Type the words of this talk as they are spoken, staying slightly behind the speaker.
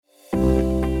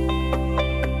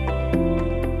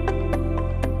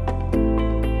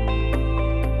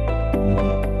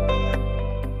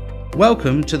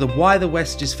Welcome to the Why the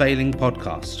West is Failing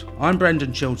podcast. I'm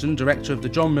Brendan Chilton, Director of the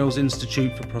John Mills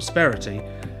Institute for Prosperity,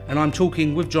 and I'm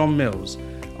talking with John Mills,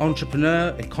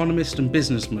 entrepreneur, economist and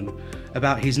businessman,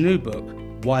 about his new book,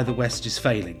 Why the West is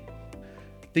Failing.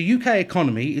 The UK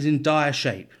economy is in dire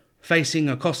shape, facing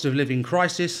a cost of living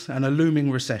crisis and a looming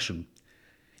recession.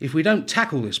 If we don't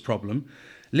tackle this problem,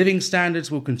 living standards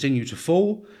will continue to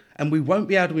fall, and we won't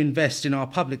be able to invest in our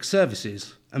public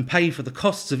services and pay for the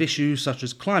costs of issues such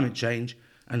as climate change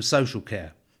and social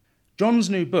care. John's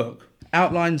new book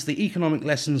outlines the economic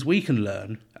lessons we can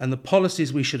learn and the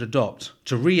policies we should adopt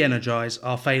to re-energise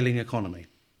our failing economy.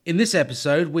 In this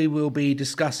episode, we will be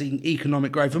discussing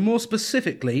economic growth and more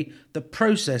specifically, the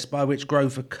process by which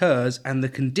growth occurs and the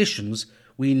conditions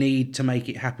we need to make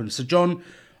it happen. So John,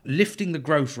 lifting the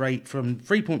growth rate from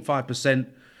 3.5%,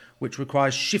 which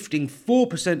requires shifting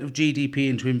 4% of GDP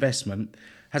into investment,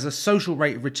 has a social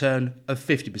rate of return of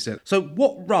 50%. So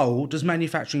what role does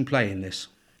manufacturing play in this?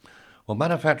 Well,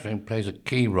 manufacturing plays a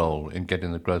key role in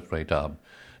getting the growth rate up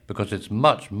because it's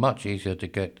much, much easier to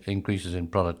get increases in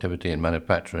productivity in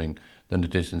manufacturing than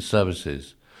it is in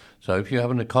services. So if you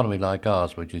have an economy like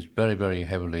ours, which is very, very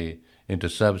heavily into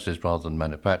services rather than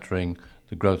manufacturing,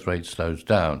 the growth rate slows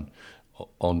down.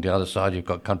 On the other side, you've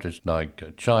got countries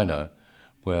like China,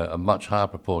 where a much higher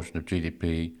proportion of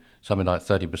GDP, something like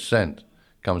 30%,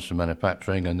 comes from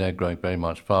manufacturing, and they're growing very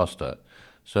much faster.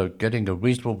 So getting a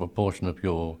reasonable proportion of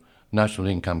your national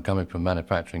income coming from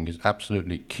manufacturing is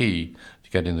absolutely key to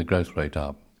getting the growth rate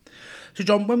up. So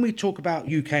John, when we talk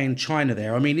about UK and China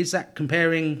there, I mean, is that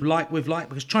comparing like with like?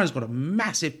 Because China's got a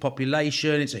massive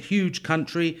population, it's a huge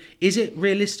country. Is it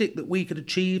realistic that we could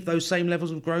achieve those same levels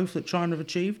of growth that China have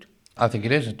achieved? I think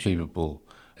it is achievable.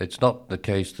 It's not the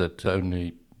case that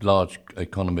only large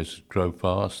economies grow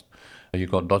fast.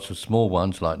 You've got lots of small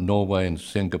ones like Norway and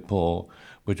Singapore,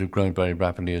 which have grown very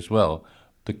rapidly as well.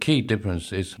 The key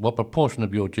difference is what proportion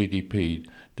of your GDP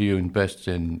do you invest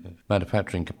in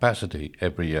manufacturing capacity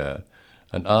every year?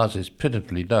 And ours is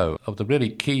pitifully low. Of the really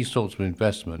key sorts of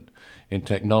investment in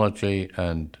technology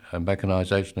and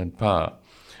mechanisation and power,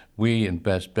 we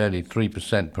invest barely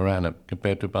 3% per annum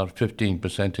compared to about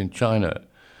 15% in China.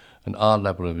 And our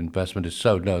level of investment is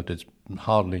so low that it's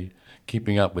hardly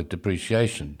keeping up with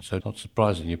depreciation. So it's not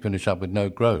surprising you finish up with no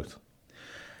growth.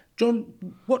 John,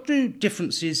 what do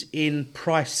differences in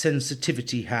price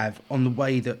sensitivity have on the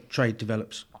way that trade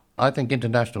develops? I think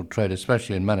international trade,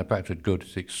 especially in manufactured goods,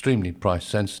 is extremely price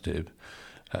sensitive.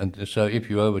 And so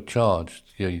if you overcharge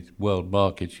the world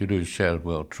markets, you lose share of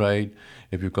world trade.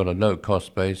 If you've got a low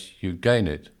cost base, you gain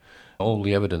it. All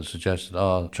the evidence suggests that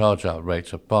our charge-out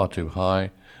rates are far too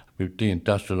high. We've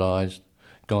deindustrialised,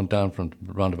 gone down from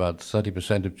around about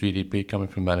 30% of GDP coming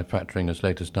from manufacturing as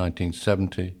late as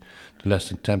 1970 to less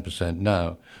than 10%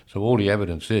 now. So all the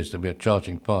evidence is that we are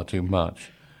charging far too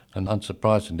much. And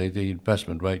unsurprisingly, the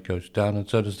investment rate goes down and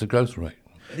so does the growth rate.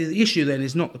 The issue then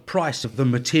is not the price of the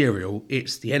material,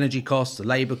 it's the energy costs, the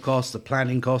labour costs, the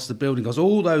planning costs, the building costs,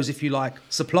 all those, if you like,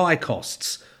 supply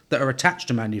costs that are attached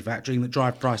to manufacturing that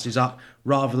drive prices up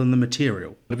rather than the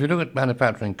material. If you look at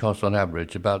manufacturing costs on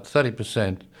average, about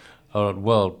 30% are at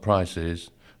world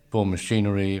prices for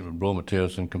machinery, raw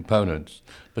materials and components,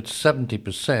 but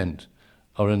 70%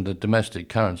 are in the domestic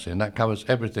currency, and that covers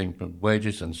everything from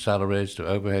wages and salaries to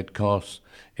overhead costs,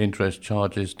 interest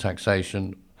charges,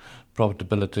 taxation,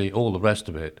 profitability, all the rest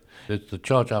of it. It's the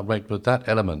charge-out rate for that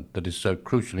element that is so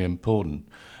crucially important,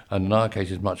 and in our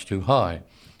case is much too high.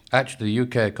 Actually, the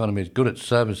UK economy is good at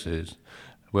services,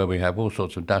 where we have all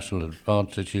sorts of national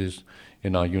advantages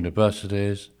in our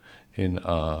universities, in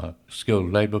our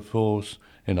skilled labour force,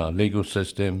 in our legal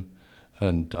system,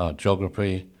 and our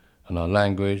geography and our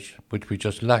language, which we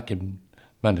just lack in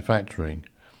manufacturing.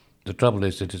 The trouble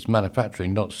is that it's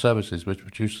manufacturing, not services, which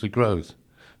produce the growth.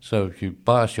 So if you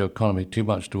bias your economy too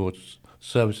much towards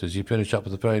services, you finish up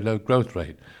with a very low growth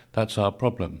rate. That's our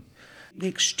problem. The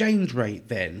exchange rate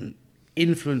then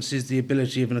influences the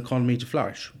ability of an economy to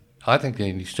flourish. I think the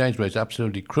exchange rate is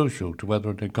absolutely crucial to whether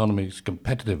an economy is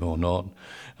competitive or not.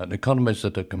 And economies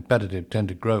that are competitive tend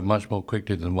to grow much more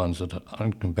quickly than ones that are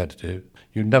uncompetitive.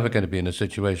 You're never going to be in a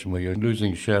situation where you're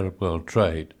losing share of world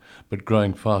trade, but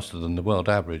growing faster than the world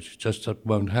average. Just that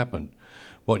won't happen.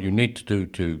 What you need to do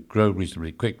to grow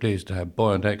reasonably quickly is to have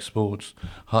buoyant exports,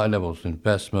 high levels of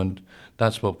investment.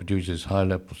 That's what produces high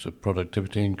levels of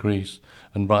productivity increase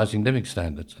and rising living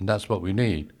standards, and that's what we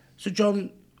need. So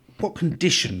John, what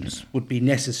conditions would be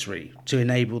necessary to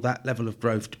enable that level of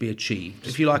growth to be achieved?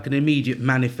 If you like, an immediate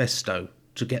manifesto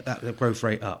to get that growth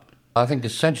rate up? I think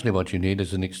essentially what you need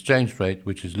is an exchange rate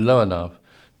which is low enough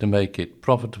to make it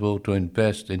profitable to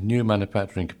invest in new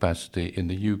manufacturing capacity in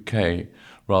the UK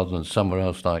rather than somewhere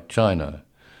else like China.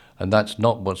 And that's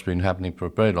not what's been happening for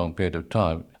a very long period of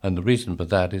time. And the reason for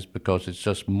that is because it's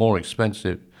just more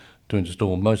expensive to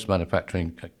install most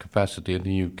manufacturing capacity in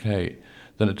the UK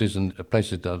than it is in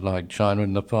places like China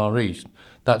and the Far East.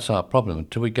 That's our problem.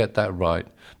 Until we get that right,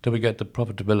 until we get the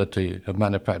profitability of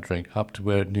manufacturing up to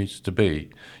where it needs to be,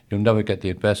 you'll never get the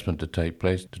investment to take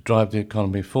place to drive the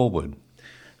economy forward.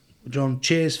 John,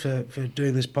 cheers for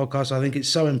doing this podcast. I think it's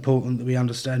so important that we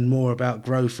understand more about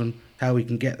growth and how we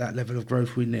can get that level of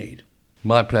growth we need.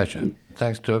 My pleasure.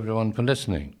 Thanks to everyone for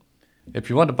listening. If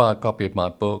you want to buy a copy of my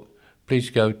book, please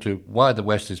go to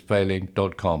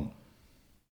whythewestisfailing.com.